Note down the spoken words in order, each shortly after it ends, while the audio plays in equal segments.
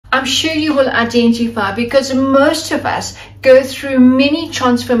I'm sure you will identify, because most of us go through many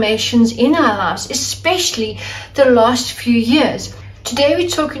transformations in our lives, especially the last few years. Today we're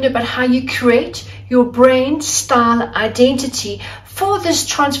talking about how you create your brand, style, identity for this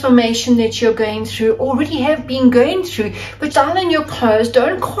transformation that you're going through, already have been going through, but style and your clothes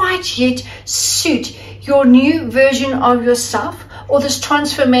don't quite yet suit your new version of yourself, or this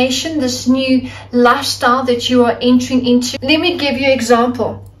transformation, this new lifestyle that you are entering into. Let me give you an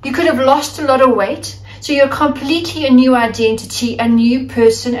example. You could have lost a lot of weight, so you're completely a new identity, a new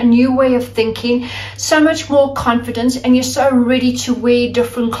person, a new way of thinking, so much more confidence, and you're so ready to wear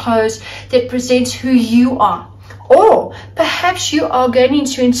different clothes that presents who you are. Or perhaps you are going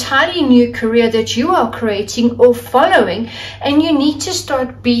into an entirely new career that you are creating or following, and you need to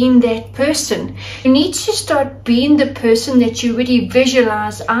start being that person. You need to start being the person that you really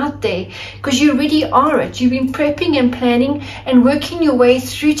visualize out there, because you really are it. You've been prepping and planning and working your way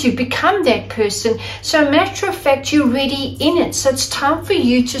through to become that person. So matter of fact, you're already in it. So it's time for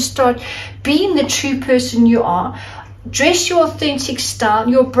you to start being the true person you are. Dress your authentic style,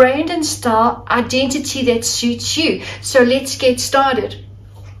 your brand and style, identity that suits you. So let's get started.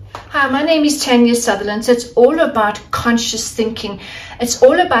 Hi, my name is Tania Sutherland. So it's all about conscious thinking. It's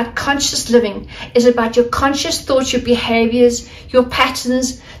all about conscious living. It's about your conscious thoughts, your behaviors, your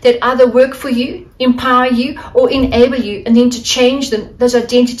patterns that either work for you, empower you, or enable you, and then to change them, those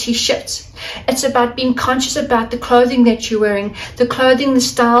identity shifts. It's about being conscious about the clothing that you're wearing, the clothing, the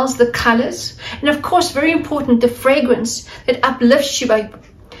styles, the colors, and of course, very important, the fragrance that uplifts you,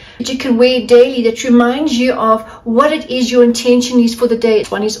 that you can wear daily, that reminds you of what it is your intention is for the day. This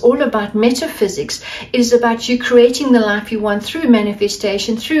one is all about metaphysics. It is about you creating the life you want through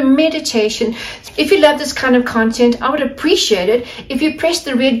manifestation, through meditation. If you love this kind of content, I would appreciate it if you press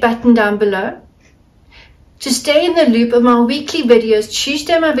the red button down below to stay in the loop of my weekly videos.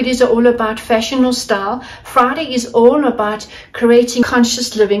 Tuesday, my videos are all about fashion or style. Friday is all about creating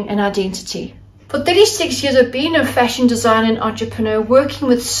conscious living and identity. For 36 years, I've been a fashion designer and entrepreneur, working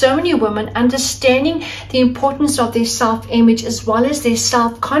with so many women, understanding the importance of their self-image as well as their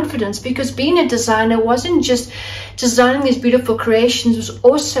self-confidence, because being a designer wasn't just designing these beautiful creations, it was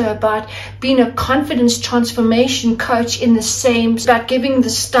also about being a confidence transformation coach in the same, about giving the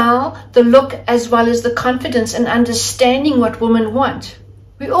style, the look, as well as the confidence and understanding what women want.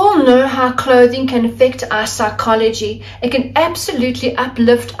 We all know how clothing can affect our psychology. It can absolutely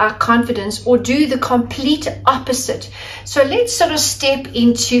uplift our confidence or do the complete opposite. So let's sort of step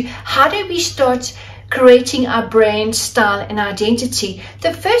into how do we start creating our brand, style, and identity.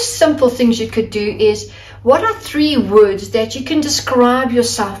 The first simple things you could do is, what are 3 words that you can describe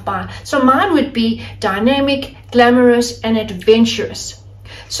yourself by? So mine would be dynamic, glamorous, and adventurous.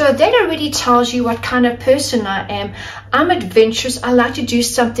 So that already tells you what kind of person I am. I'm adventurous. I like to do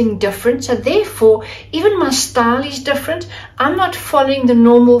something different. So therefore, even my style is different. I'm not following the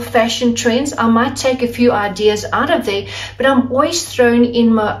normal fashion trends. I might take a few ideas out of there, but I'm always throwing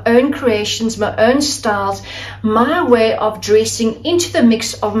in my own creations, my own styles, my way of dressing into the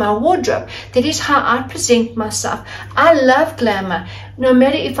mix of my wardrobe. That is how I present myself. I love glamour. No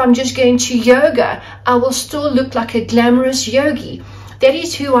matter if I'm just going to yoga, I will still look like a glamorous yogi. That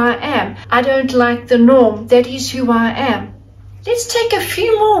is who I am. I don't like the norm. That is who I am. Let's take a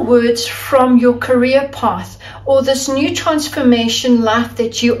few more words from your career path, or this new transformation life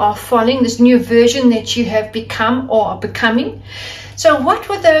that you are following, this new version that you have become or are becoming. So what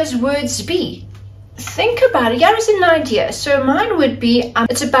would those words be? Think about it. Here is an idea. So mine would be,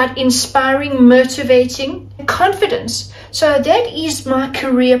 it's about inspiring, motivating, confidence. So that is my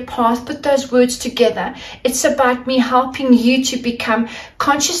career path. Put those words together. It's about me helping you to become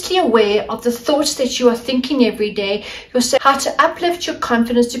consciously aware of the thoughts that you are thinking every day, how to uplift your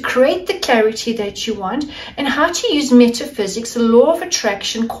confidence, to create the clarity that you want, and how to use metaphysics, the law of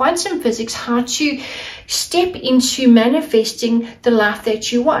attraction, quantum physics, how to step into manifesting the life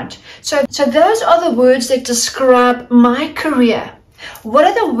that you want. So those are the words that describe my career. What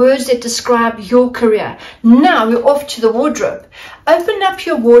are the words that describe your career? Now we're off to the wardrobe. Open up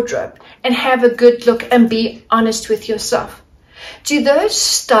your wardrobe and have a good look and be honest with yourself. Do those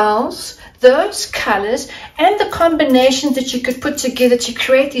styles, those colors, and the combinations that you could put together to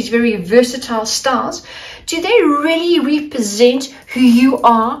create these very versatile styles, do they really represent who you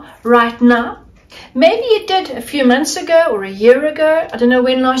are right now? Maybe it did a few months ago or a year ago. I don't know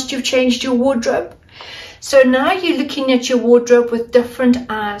when last you've changed your wardrobe. So now you're looking at your wardrobe with different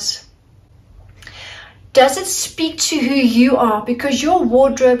eyes. Does it speak to who you are? Because your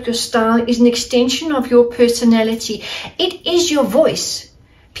wardrobe, your style is an extension of your personality. It is your voice.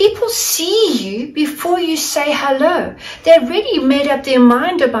 People see you before you say hello. They've already made up their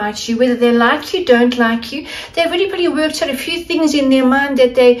mind about you, whether they like you, don't like you. They've already pretty worked out a few things in their mind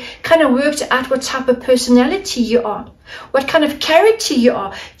that they kind of worked out what type of personality you are, what kind of character you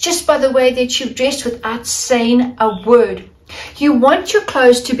are, just by the way that you've dressed without saying a word. You want your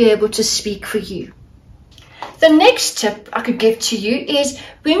clothes to be able to speak for you. The next tip I could give to you is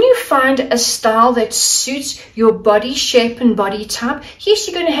when you find a style that suits your body shape and body type, yes,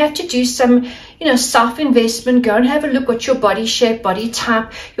 you're going to have to do some, self-investment. Go and have a look what your body shape, body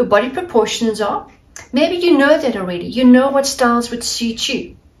type, your body proportions are. Maybe you know that already. You know what styles would suit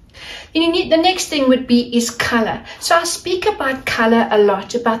you. The next thing would be is color. So I speak about color a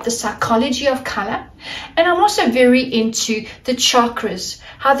lot, about the psychology of color. And I'm also very into the chakras,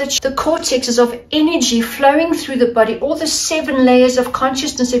 how the cortexes of energy flowing through the body, all the 7 layers of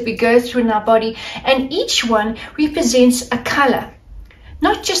consciousness that we go through in our body. And each one represents a color.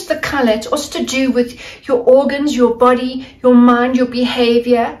 Not just the color, it's also to do with your organs, your body, your mind, your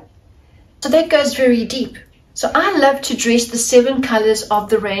behavior. So that goes very deep. So I love to dress the 7 colors of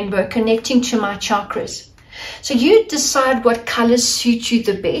the rainbow, connecting to my chakras. So you decide what colors suit you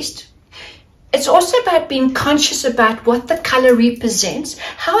the best. It's also about being conscious about what the color represents,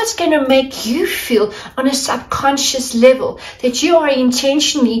 how it's going to make you feel on a subconscious level, that you are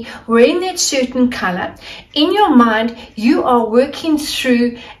intentionally wearing that certain color. In your mind, you are working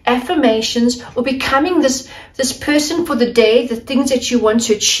through affirmations or becoming this person for the day, the things that you want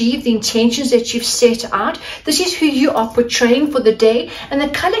to achieve, the intentions that you've set out. This is who you are portraying for the day, and the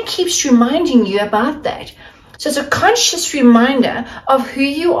color keeps reminding you about that. So it's a conscious reminder of who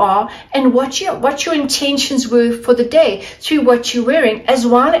you are and what your intentions were for the day through what you're wearing, as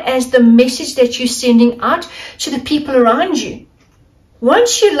well as the message that you're sending out to the people around you.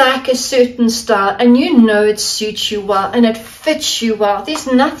 Once you like a certain style and you know it suits you well and it fits you well,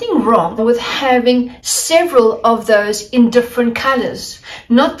 there's nothing wrong with having several of those in different colors.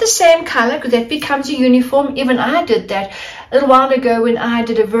 Not the same color, because that becomes a uniform. Even I did that a little while ago when I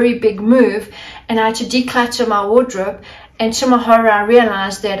did a very big move and I had to declutter my wardrobe. And to my horror, I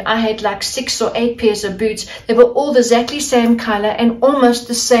realized that I had like 6 or 8 pairs of boots. They were all the exactly same color and almost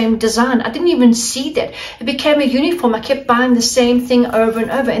the same design. I didn't even see that. It became a uniform. I kept buying the same thing over and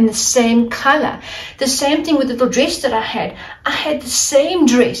over in the same color. The same thing with the little dress that I had. I had the same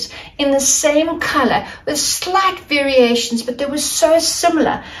dress in the same color with slight variations, but they were so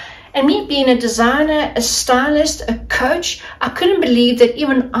similar. And me being a designer, a stylist, a coach, I couldn't believe that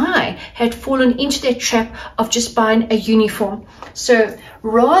even I had fallen into that trap of just buying a uniform. So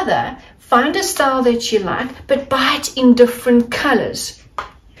rather, find a style that you like, but buy it in different colors.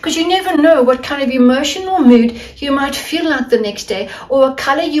 Because you never know what kind of emotional mood you might feel like the next day, or a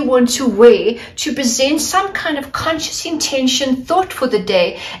color you want to wear to present some kind of conscious intention, thought for the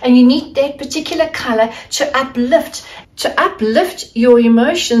day, and you need that particular color to uplift your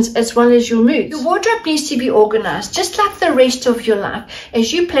emotions as well as your mood. Your wardrobe needs to be organized, just like the rest of your life.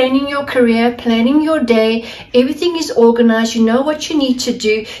 As you're planning your career, planning your day, everything is organized. You know what you need to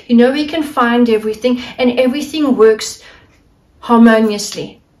do. You know where you can find everything, and everything works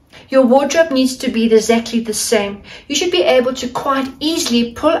harmoniously. Your wardrobe needs to be exactly the same. You should be able to quite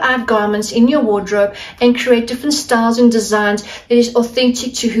easily pull out garments in your wardrobe and create different styles and designs that is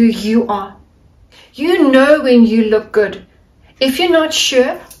authentic to who you are. You know when you look good. If you're not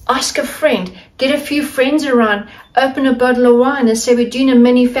sure, ask a friend. Get a few friends around. Open a bottle of wine and say, we're doing a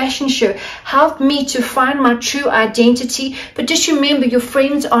mini fashion show. Help me to find my true identity. But just remember, your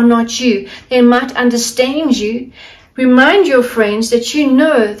friends are not you. They might understand you. Remind your friends that you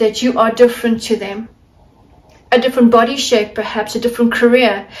know that you are different to them. A different body shape, perhaps a different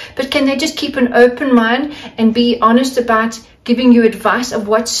career. But can they just keep an open mind and be honest about giving you advice of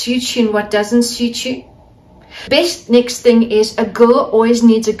what suits you and what doesn't suit you? Best next thing is a girl always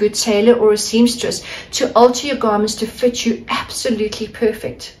needs a good tailor or a seamstress to alter your garments to fit you absolutely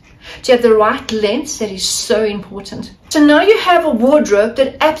perfect. To have the right length, that is so important. So now you have a wardrobe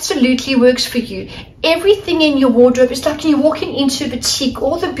that absolutely works for you. Everything in your wardrobe is like you're walking into a boutique.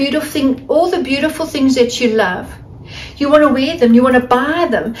 All the beautiful things that you love. You want to wear them. You want to buy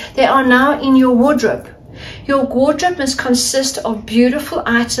them. They are now in your wardrobe. Your wardrobe must consist of beautiful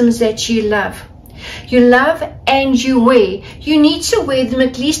items that you love. You love and you wear. You need to wear them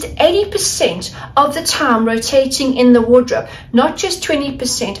at least 80% of the time, rotating in the wardrobe, not just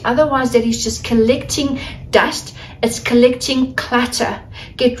 20%. Otherwise, that is just collecting dust. It's collecting clutter.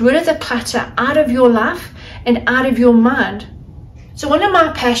 Get rid of the clutter out of your life and out of your mind. So one of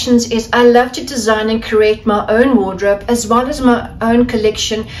my passions is I love to design and create my own wardrobe as well as my own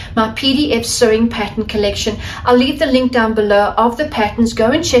collection, my PDF sewing pattern collection. I'll leave the link down below of the patterns. Go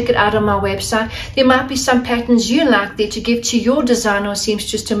and check it out on my website. There might be some patterns you like there to give to your designer or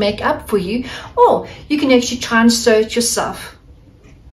seamstress to make up for you, or you can actually try and sew it yourself.